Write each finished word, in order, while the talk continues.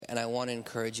I want to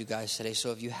encourage you guys today.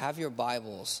 So if you have your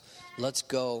Bibles, let's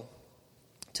go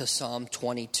to Psalm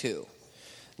 22.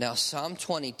 Now, Psalm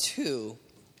 22,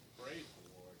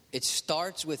 it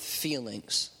starts with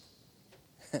feelings.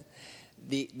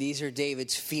 These are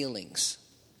David's feelings.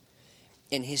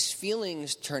 And his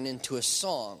feelings turn into a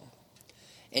song.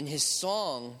 And his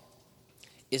song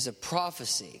is a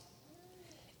prophecy.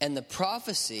 And the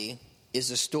prophecy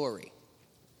is a story.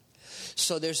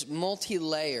 So there's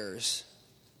multi-layers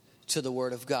to the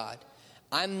Word of God.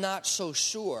 I'm not so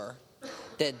sure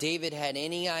that David had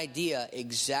any idea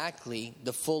exactly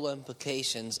the full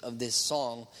implications of this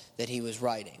song that he was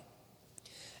writing.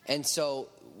 And so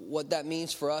what that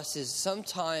means for us is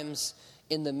sometimes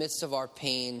in the midst of our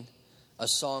pain, a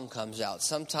song comes out.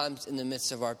 Sometimes in the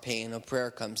midst of our pain, a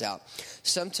prayer comes out.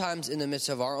 Sometimes in the midst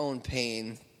of our own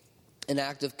pain, an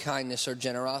act of kindness or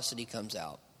generosity comes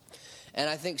out. And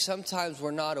I think sometimes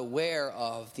we're not aware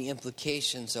of the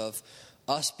implications of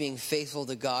us being faithful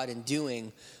to God and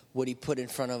doing what he put in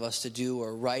front of us to do,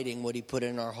 or writing what he put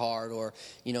in our heart, or,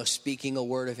 speaking a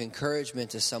word of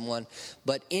encouragement to someone.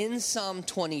 But in Psalm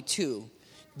 22,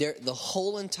 the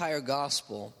whole entire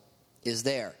gospel is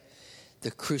there.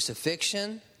 The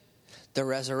crucifixion, the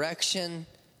resurrection,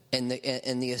 and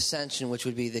the ascension, which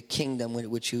would be the kingdom,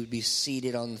 which he would be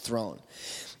seated on the throne.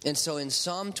 And so in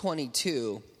Psalm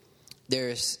 22,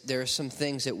 there are some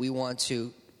things that we want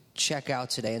to check out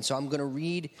today. And so I'm going to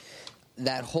read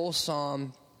that whole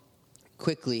psalm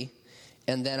quickly,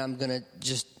 and then I'm going to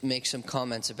just make some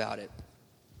comments about it.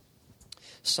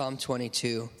 Psalm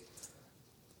 22,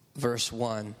 verse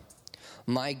 1.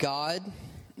 My God,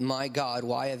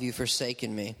 why have you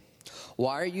forsaken me?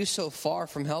 Why are you so far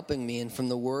from helping me and from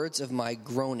the words of my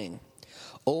groaning?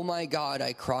 O my God,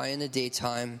 I cry in the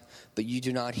daytime, but you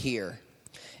do not hear.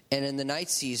 And in the night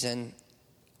season,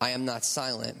 I am not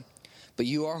silent. But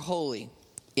you are holy,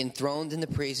 enthroned in the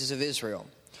praises of Israel.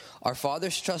 Our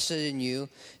fathers trusted in you.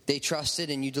 They trusted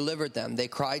and you delivered them. They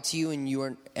cried to you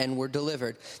and were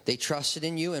delivered. They trusted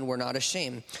in you and were not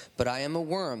ashamed. But I am a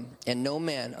worm and no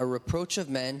man, a reproach of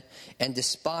men and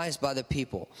despised by the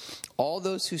people. All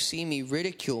those who see me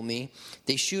ridicule me.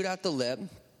 They shoot out the lip.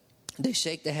 They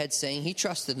shake the head, saying, he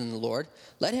trusted in the Lord.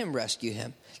 Let him rescue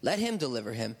him. Let him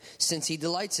deliver him, since he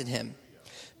delights in him.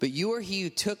 But you are he who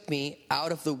took me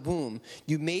out of the womb.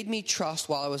 You made me trust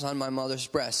while I was on my mother's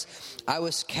breast. I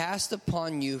was cast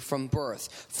upon you from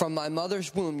birth. From my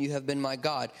mother's womb you have been my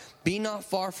God. Be not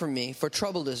far from me, for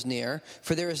trouble is near,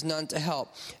 for there is none to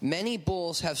help. Many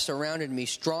bulls have surrounded me.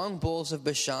 Strong bulls of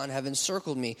Bashan have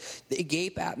encircled me. They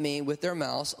gape at me with their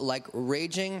mouths like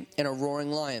raging and a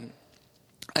roaring lion.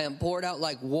 I am poured out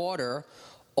like water.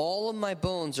 All of my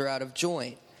bones are out of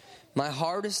joint. My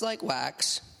heart is like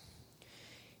wax.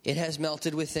 It has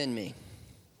melted within me.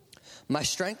 My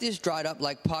strength is dried up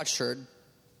like potsherd,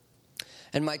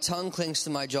 and my tongue clings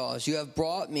to my jaws. You have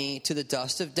brought me to the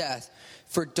dust of death,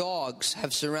 for dogs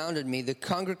have surrounded me. The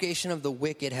congregation of the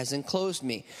wicked has enclosed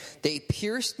me. They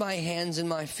pierced my hands and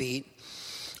my feet.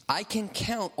 I can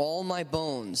count all my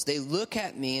bones. They look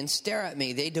at me and stare at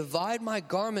me. They divide my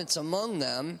garments among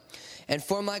them, and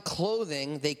for my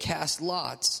clothing they cast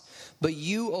lots. But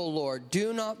you, O Lord,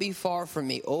 do not be far from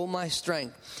me, O my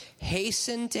strength.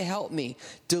 Hasten to help me.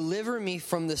 Deliver me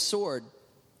from the sword,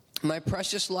 my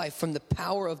precious life from the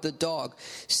power of the dog.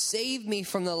 Save me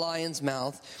from the lion's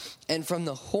mouth and from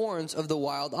the horns of the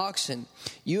wild oxen.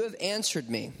 You have answered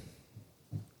me.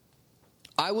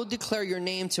 I will declare your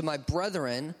name to my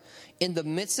brethren. In the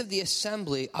midst of the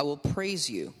assembly, I will praise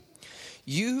you.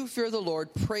 You who fear the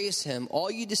Lord, praise him. All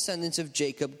you descendants of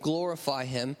Jacob, glorify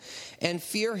him and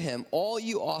fear him. All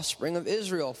you offspring of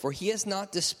Israel, for he has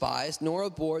not despised nor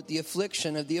abhorred the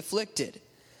affliction of the afflicted.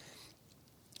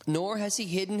 Nor has he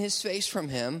hidden his face from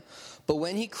him, but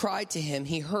when he cried to him,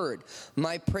 he heard.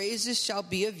 My praises shall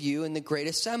be of you in the great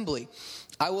assembly.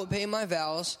 I will pay my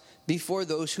vows before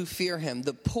those who fear him.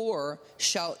 The poor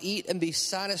shall eat and be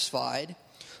satisfied.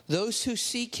 Those who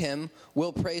seek him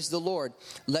will praise the Lord.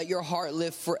 Let your heart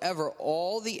live forever.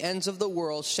 All the ends of the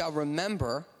world shall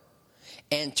remember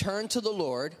and turn to the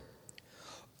Lord,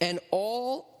 and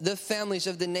all the families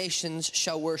of the nations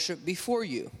shall worship before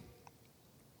you.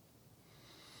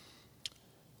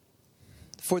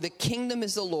 For the kingdom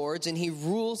is the Lord's, and he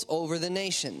rules over the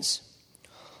nations.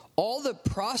 All the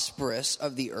prosperous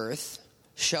of the earth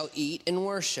shall eat and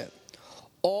worship.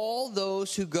 All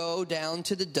those who go down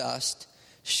to the dust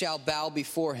shall bow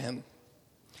before him.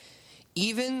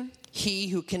 Even he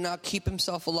who cannot keep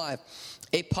himself alive.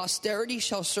 A posterity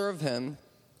shall serve him.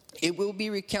 It will be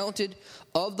recounted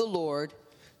of the Lord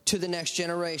to the next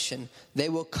generation. They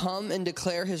will come and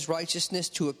declare his righteousness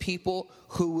to a people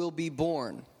who will be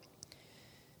born.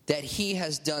 that he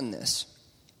has done this.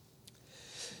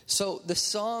 So the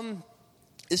psalm,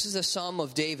 this is a psalm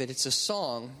of David. It's a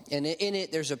song, and in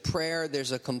it there's a prayer,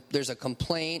 there's a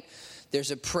complaint, there's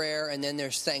a prayer, and then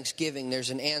there's thanksgiving,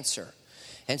 there's an answer.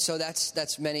 And so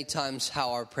that's many times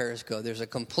how our prayers go. There's a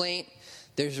complaint,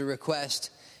 there's a request,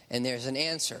 and there's an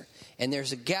answer. And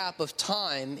there's a gap of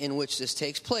time in which this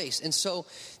takes place. And so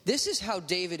this is how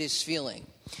David is feeling.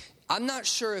 I'm not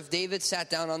sure if David sat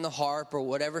down on the harp or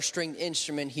whatever stringed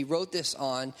instrument he wrote this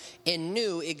on and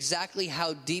knew exactly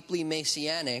how deeply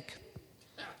messianic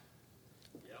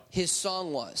his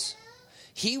song was.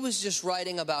 He was just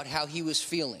writing about how he was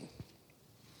feeling.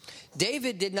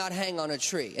 David did not hang on a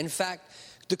tree. In fact,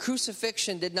 the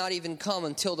crucifixion did not even come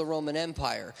until the Roman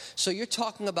Empire. So you're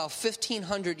talking about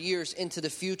 1,500 years into the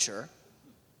future.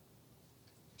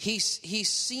 He's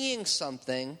seeing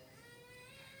something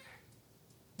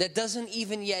that doesn't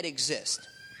even yet exist.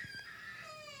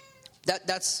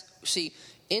 See,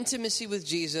 intimacy with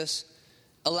Jesus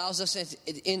allows us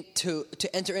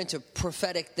to enter into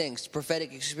prophetic things,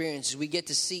 prophetic experiences. We get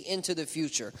to see into the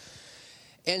future.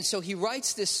 And so he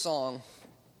writes this song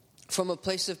from a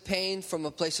place of pain, from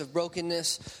a place of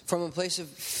brokenness, from a place of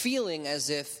feeling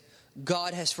as if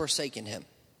God has forsaken him.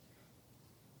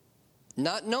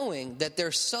 Not knowing that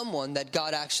there's someone that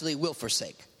God actually will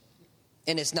forsake.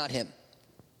 And it's not him.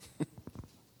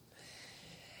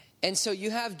 And so you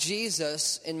have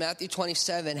Jesus in Matthew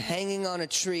 27 hanging on a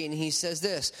tree, and he says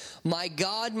this, my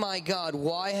God,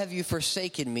 why have you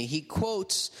forsaken me? He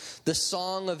quotes the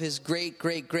song of his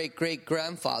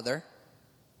great-great-great-great-grandfather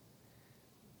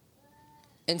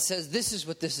and says, this is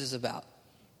what this is about.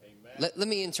 Let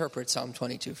me interpret Psalm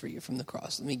 22 for you from the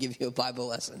cross. Let me give you a Bible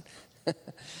lesson.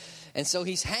 And so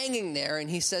he's hanging there, and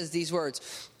he says these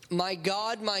words, my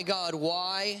God,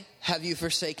 why have you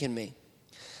forsaken me?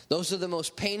 Those are the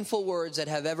most painful words that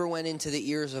have ever went into the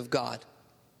ears of God.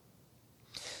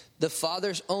 The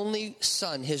Father's only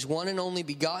Son, his one and only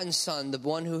begotten Son, the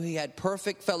one who he had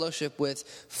perfect fellowship with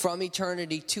from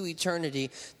eternity to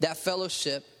eternity, that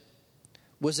fellowship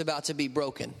was about to be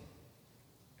broken.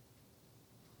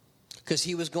 Because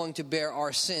he was going to bear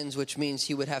our sins, which means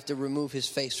he would have to remove his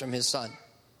face from his Son.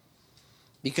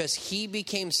 Because he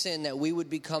became sin that we would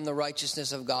become the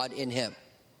righteousness of God in him.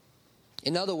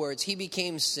 In other words, he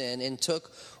became sin and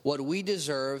took what we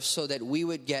deserve so that we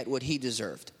would get what he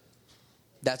deserved.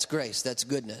 That's grace. That's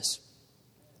goodness.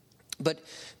 But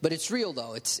it's real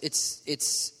though.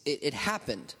 It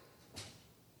happened.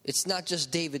 It's not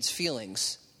just David's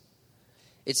feelings.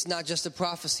 It's not just a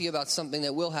prophecy about something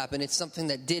that will happen. It's something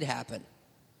that did happen.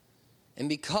 And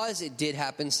because it did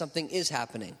happen, something is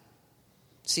happening.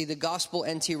 See, the gospel,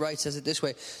 N.T. Wright says it this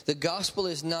way. The gospel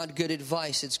is not good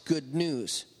advice. It's good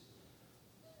news.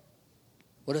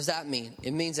 What does that mean?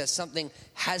 It means that something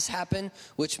has happened,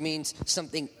 which means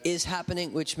something is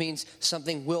happening, which means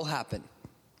something will happen.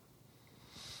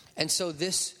 And so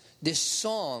this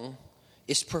song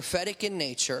is prophetic in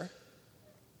nature,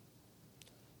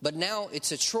 but now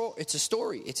it's a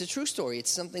story. It's a true story.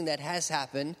 It's something that has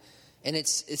happened, and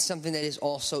it's something that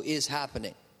is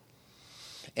happening.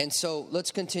 And so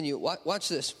let's continue. Watch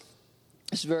this.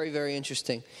 It's very, very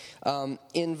interesting.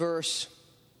 In verse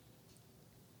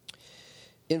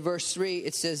 3,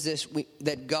 it says this,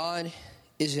 that God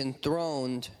is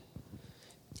enthroned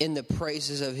in the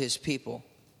praises of his people.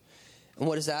 And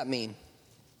what does that mean?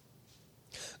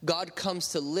 God comes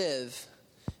to live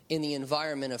in the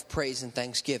environment of praise and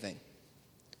thanksgiving.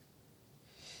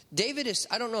 David is,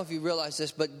 I don't know if you realize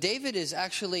this, but David is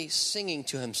actually singing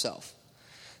to himself.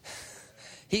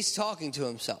 He's talking to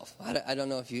himself. I don't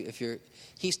know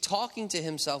he's talking to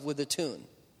himself with a tune.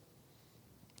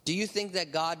 Do you think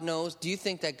that God knows? Do you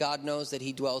think that God knows that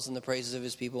he dwells in the praises of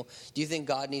his people? Do you think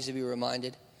God needs to be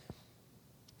reminded?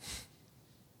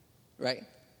 Right?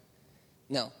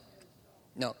 No.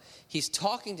 He's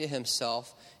talking to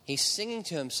himself. He's singing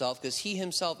to himself because he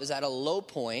himself is at a low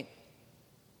point.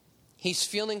 He's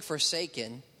feeling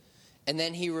forsaken. And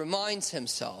then he reminds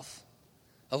himself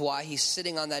of why he's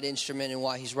sitting on that instrument and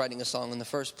why he's writing a song in the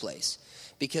first place.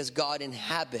 Because God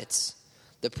inhabits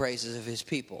the praises of his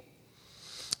people.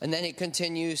 And then he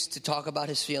continues to talk about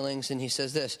his feelings, and he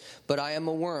says this, but I am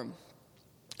a worm.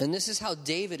 And this is how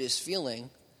David is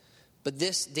feeling, but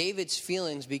David's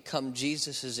feelings become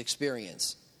Jesus'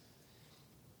 experience.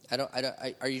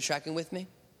 Are you tracking with me?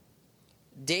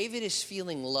 David is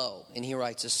feeling low, and he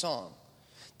writes a song.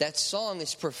 That song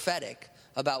is prophetic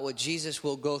about what Jesus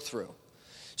will go through.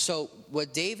 So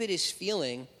what David is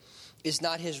feeling is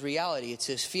not his reality, it's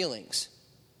his feelings.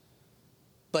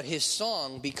 But his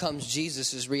song becomes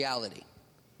Jesus' reality.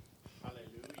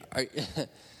 Hallelujah.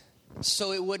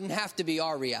 so it wouldn't have to be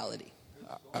our reality.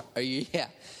 Are you? Yeah.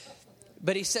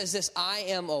 But he says this, I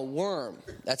am a worm.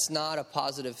 That's not a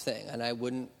positive thing, and I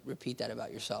wouldn't repeat that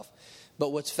about yourself.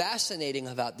 But what's fascinating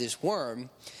about this worm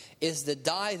is the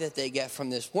dye that they get from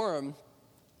this worm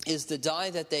is the dye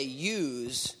that they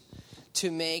use to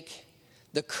make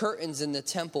the curtains in the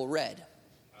temple red.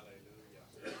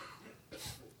 Hallelujah.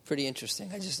 Pretty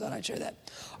interesting. I just thought I'd share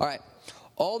that. All right.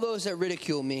 All those that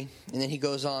ridicule me, and then he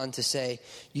goes on to say,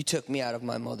 you took me out of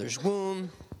my mother's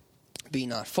womb. Be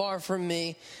not far from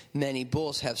me. Many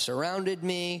bulls have surrounded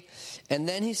me. And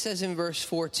then he says in verse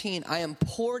 14, I am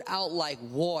poured out like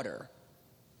water.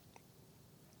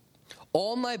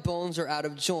 All my bones are out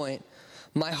of joint.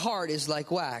 My heart is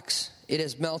like wax. It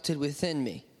has melted within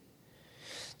me.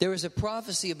 There was a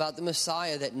prophecy about the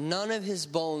Messiah that none of his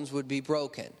bones would be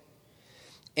broken.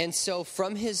 And so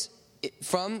from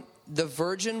the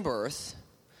virgin birth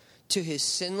to his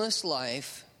sinless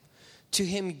life, to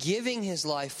him giving his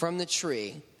life from the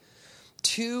tree,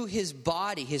 to his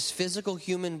body, his physical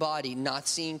human body not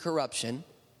seeing corruption,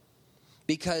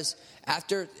 because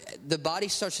after the body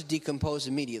starts to decompose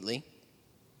immediately,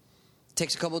 it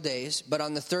takes a couple days, but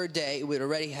on the third day it would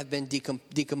already have been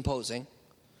decomposing.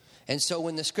 And so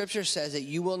when the scripture says that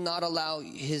you will not allow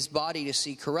his body to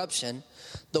see corruption,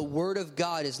 the word of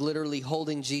God is literally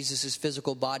holding Jesus'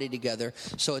 physical body together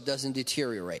so it doesn't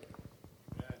deteriorate.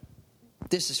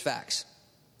 This is facts,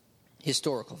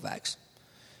 historical facts,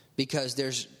 because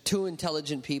there's two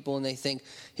intelligent people and they think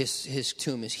his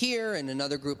tomb is here, and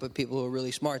another group of people who are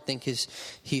really smart think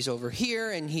he's over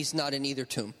here and he's not in either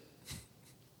tomb.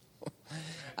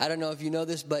 I don't know if you know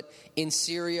this, but in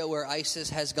Syria, where ISIS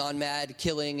has gone mad,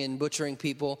 killing and butchering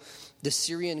people, the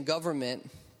Syrian government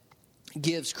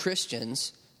gives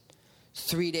Christians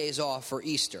 3 days off for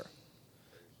Easter,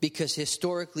 because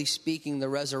historically speaking, the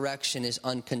resurrection is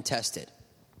uncontested.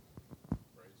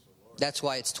 That's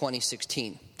why it's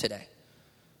 2016 today.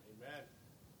 Amen.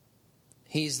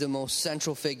 He's the most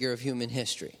central figure of human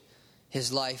history.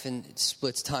 His life and it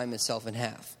splits time itself in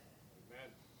half. Amen.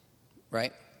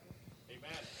 Right?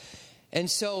 Amen. And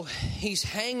so he's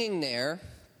hanging there,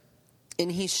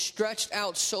 and he's stretched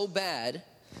out so bad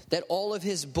that all of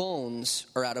his bones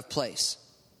are out of place.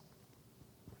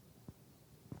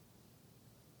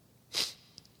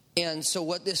 And so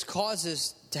what this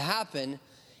causes to happen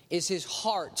is his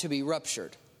heart to be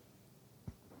ruptured.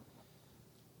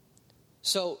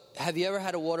 So, have you ever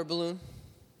had a water balloon?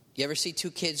 You ever see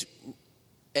two kids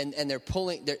and they're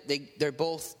pulling, they're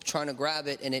both trying to grab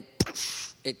it, and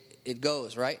it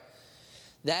goes, right?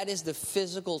 That is the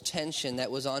physical tension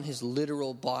that was on his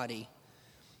literal body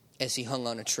as he hung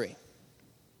on a tree.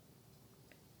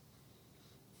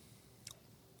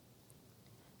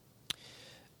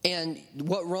 And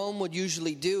what Rome would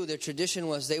usually do, their tradition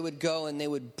was they would go and they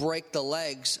would break the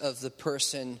legs of the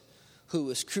person who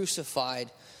was crucified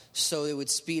so it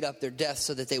would speed up their death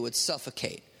so that they would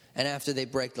suffocate. And after they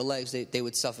break the legs, they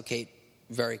would suffocate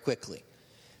very quickly.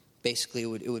 Basically,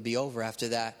 it would be over after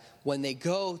that. When they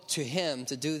go to him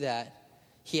to do that,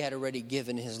 he had already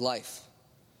given his life.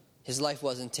 His life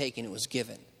wasn't taken, it was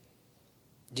given.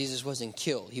 Jesus wasn't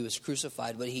killed. He was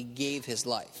crucified, but he gave his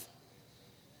life.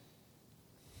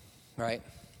 Right?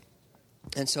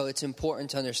 And so it's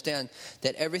important to understand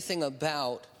that everything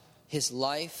about his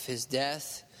life, his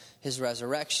death, his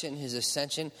resurrection, his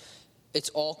ascension, it's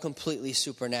all completely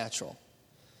supernatural.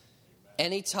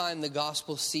 Anytime the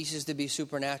gospel ceases to be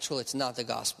supernatural, it's not the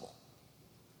gospel.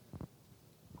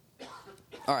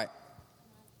 All right.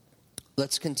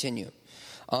 Let's continue.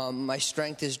 My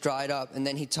strength is dried up. And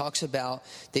then he talks about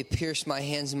they pierced my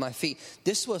hands and my feet.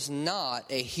 This was not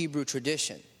a Hebrew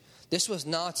tradition. This was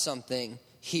not something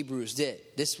Hebrews did.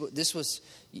 This was,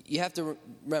 you have to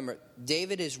remember,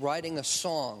 David is writing a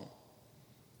song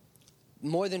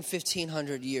more than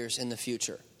 1,500 years in the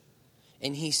future.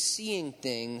 And he's seeing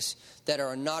things that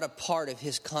are not a part of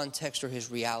his context or his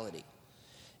reality.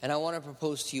 And I want to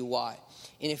propose to you why.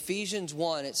 In Ephesians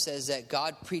 1, it says that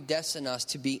God predestined us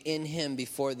to be in him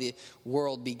before the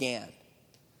world began.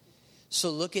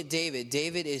 So look at David.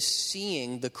 David is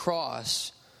seeing the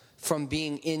cross from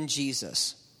being in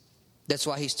Jesus. That's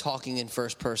why he's talking in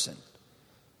first person.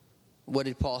 What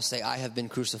did Paul say? I have been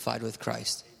crucified with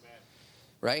Christ. Amen.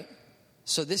 Right?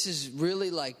 So this is really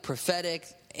like prophetic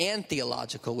and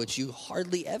theological, which you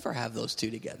hardly ever have those two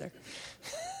together.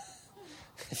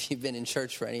 If you've been in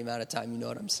church for any amount of time, you know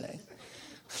what I'm saying.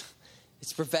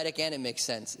 It's prophetic and it makes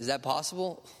sense. Is that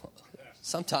possible?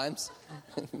 Sometimes.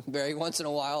 Very once in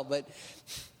a while, but...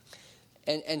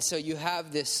 And so you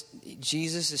have this,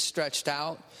 Jesus is stretched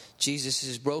out, Jesus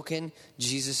is broken,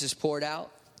 Jesus is poured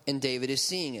out, and David is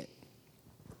seeing it.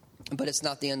 But it's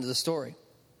not the end of the story.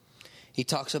 He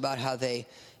talks about how they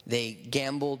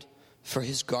gambled for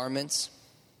his garments.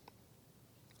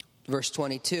 Verse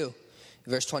 22.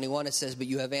 Verse 21 it says, but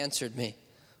you have answered me.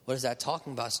 What is that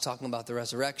talking about? It's talking about the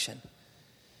resurrection.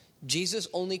 Jesus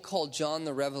only called John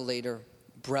the Revelator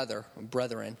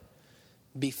brethren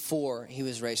before he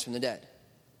was raised from the dead.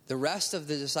 The rest of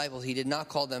the disciples, he did not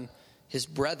call them his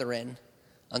brethren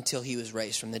until he was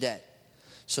raised from the dead.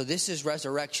 So this is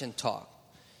resurrection talk.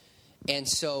 And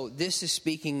so this is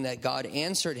speaking that God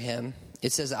answered him.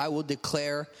 It says, I will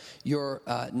declare your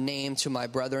name to my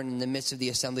brethren. In the midst of the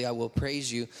assembly, I will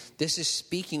praise you. This is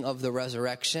speaking of the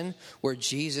resurrection where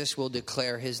Jesus will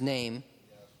declare his name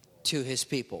to his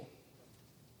people.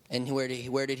 And where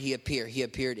did he appear? He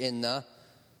appeared in the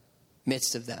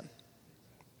midst of them.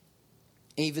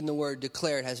 Even the word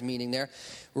declared has meaning there.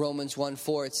 Romans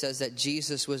 1:4, it says that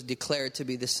Jesus was declared to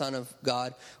be the Son of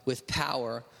God with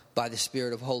power by the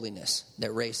Spirit of holiness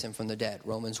that raised him from the dead.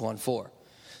 Romans 1:4.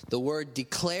 The word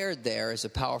declared there is a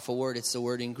powerful word. It's the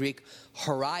word in Greek,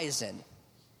 horizon.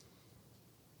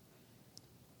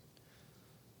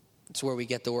 It's where we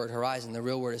get the word horizon. The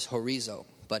real word is horizo,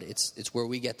 but it's where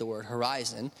we get the word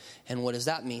horizon. And what does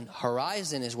that mean?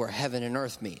 Horizon is where heaven and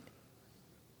earth meet.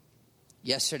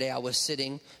 Yesterday I was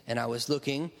sitting and I was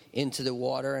looking into the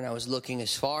water and I was looking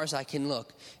as far as I can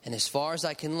look. And as far as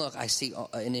I can look, I see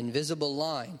an invisible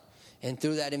line. And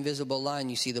through that invisible line,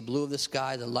 you see the blue of the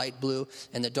sky, the light blue,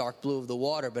 and the dark blue of the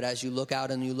water. But as you look out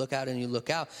and you look out and you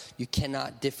look out, you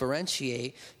cannot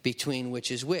differentiate between which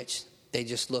is which. They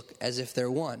just look as if they're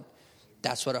one.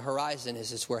 That's what a horizon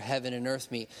is. It's where heaven and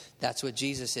earth meet. That's what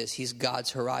Jesus is. He's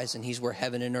God's horizon. He's where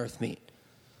heaven and earth meet.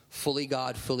 Fully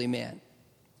God, fully man.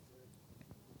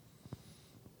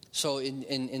 So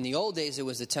in the old days, it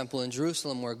was the temple in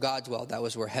Jerusalem where God dwelled. That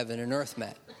was where heaven and earth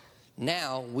met.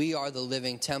 Now, we are the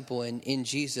living temple, and in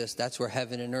Jesus, that's where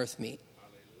heaven and earth meet.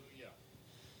 Hallelujah.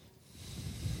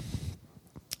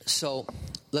 So,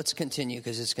 let's continue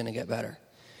because it's going to get better.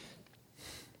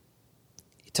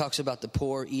 He talks about the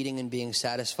poor eating and being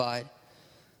satisfied.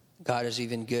 God is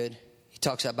even good. He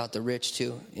talks about the rich,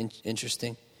 too.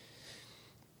 Interesting.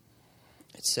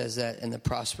 It says that, and the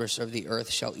prosperous of the earth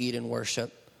shall eat and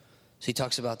worship. So he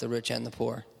talks about the rich and the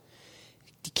poor.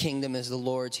 The kingdom is the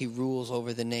Lord's. He rules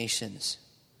over the nations.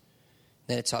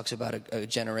 Then it talks about a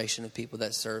generation of people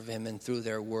that serve him, and through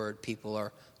their word, people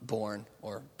are born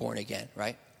or born again,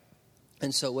 right?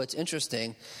 And so what's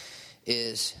interesting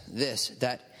is this,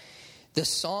 that the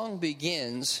song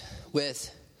begins with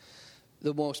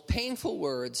the most painful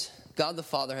words God the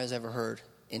Father has ever heard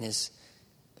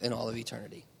in all of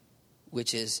eternity,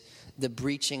 which is the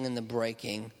breaching and the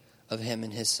breaking of him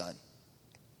and his son.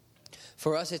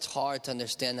 For us, it's hard to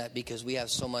understand that because we have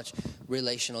so much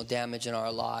relational damage in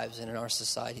our lives and in our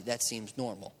society. That seems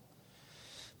normal.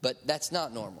 But that's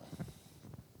not normal.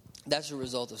 That's a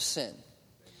result of sin.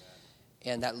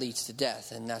 And that leads to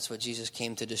death. And that's what Jesus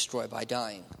came to destroy by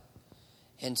dying.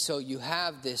 And so you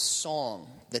have this song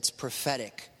that's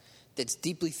prophetic, that's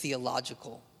deeply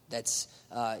theological, it's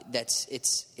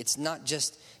not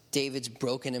just David's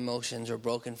broken emotions or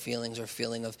broken feelings or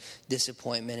feeling of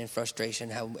disappointment and frustration.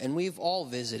 And we've all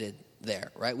visited there,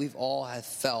 right? We've all have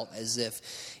felt as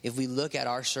if we look at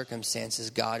our circumstances,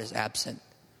 God is absent.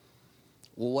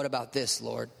 Well, what about this,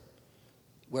 Lord?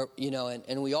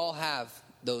 And we all have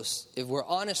those, if we're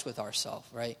honest with ourselves,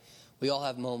 right? We all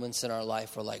have moments in our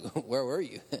life where like, where were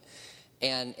you?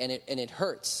 and it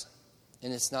hurts.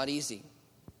 And it's not easy.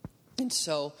 And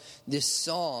so this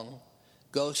song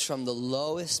goes from the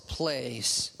lowest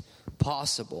place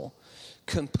possible,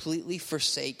 completely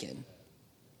forsaken,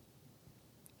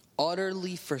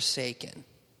 utterly forsaken,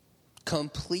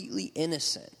 completely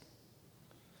innocent,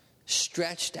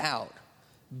 stretched out,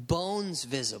 bones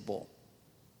visible.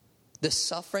 The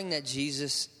suffering that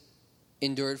Jesus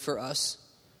endured for us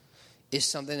is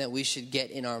something that we should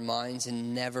get in our minds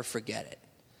and never forget it.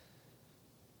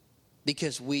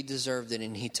 Because we deserved it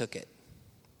and he took it.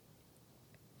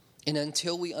 And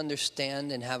until we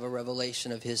understand and have a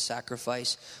revelation of his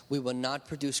sacrifice, we will not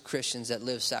produce Christians that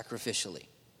live sacrificially.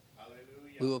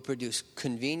 Hallelujah. We will produce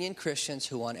convenient Christians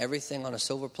who want everything on a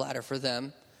silver platter for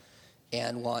them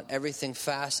and want everything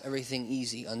fast, everything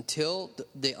easy. Until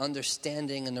the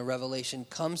understanding and the revelation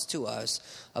comes to us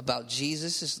about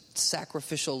Jesus'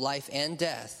 sacrificial life and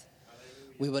death,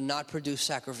 hallelujah, we will not produce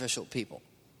sacrificial people.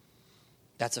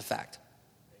 That's a fact.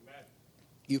 Amen.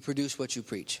 You produce what you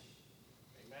preach.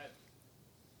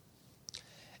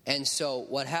 And so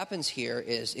what happens here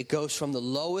is it goes from the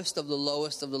lowest of the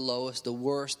lowest of the lowest, the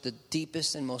worst, the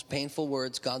deepest and most painful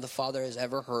words God the Father has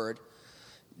ever heard.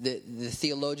 The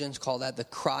theologians call that the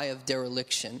cry of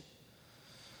dereliction.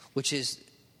 which is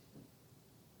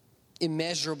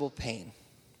immeasurable pain.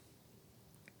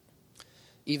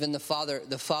 Even the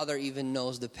father even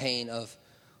knows the pain of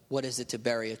what is it to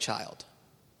bury a child,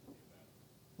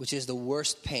 which is the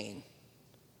worst pain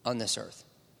on this earth.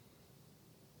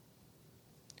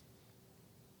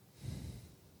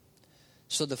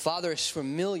 So the Father is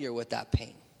familiar with that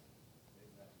pain.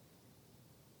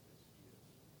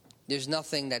 There's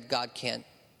nothing that God can't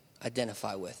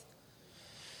identify with.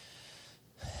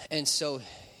 And so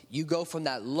you go from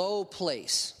that low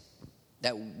place,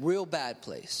 that real bad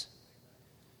place,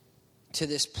 to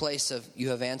this place of, you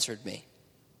have answered me.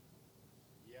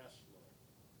 Yes, Lord.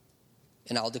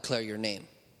 And I'll declare your name.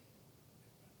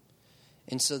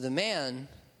 And so the man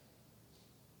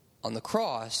on the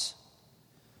cross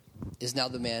is now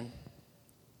the man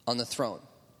on the throne.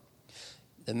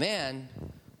 The man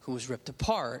who was ripped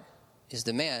apart is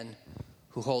the man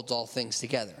who holds all things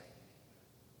together.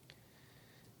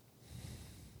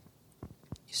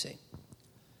 You see.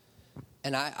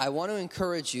 And I want to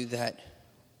encourage you that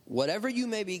whatever you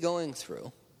may be going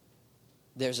through,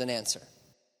 there's an answer.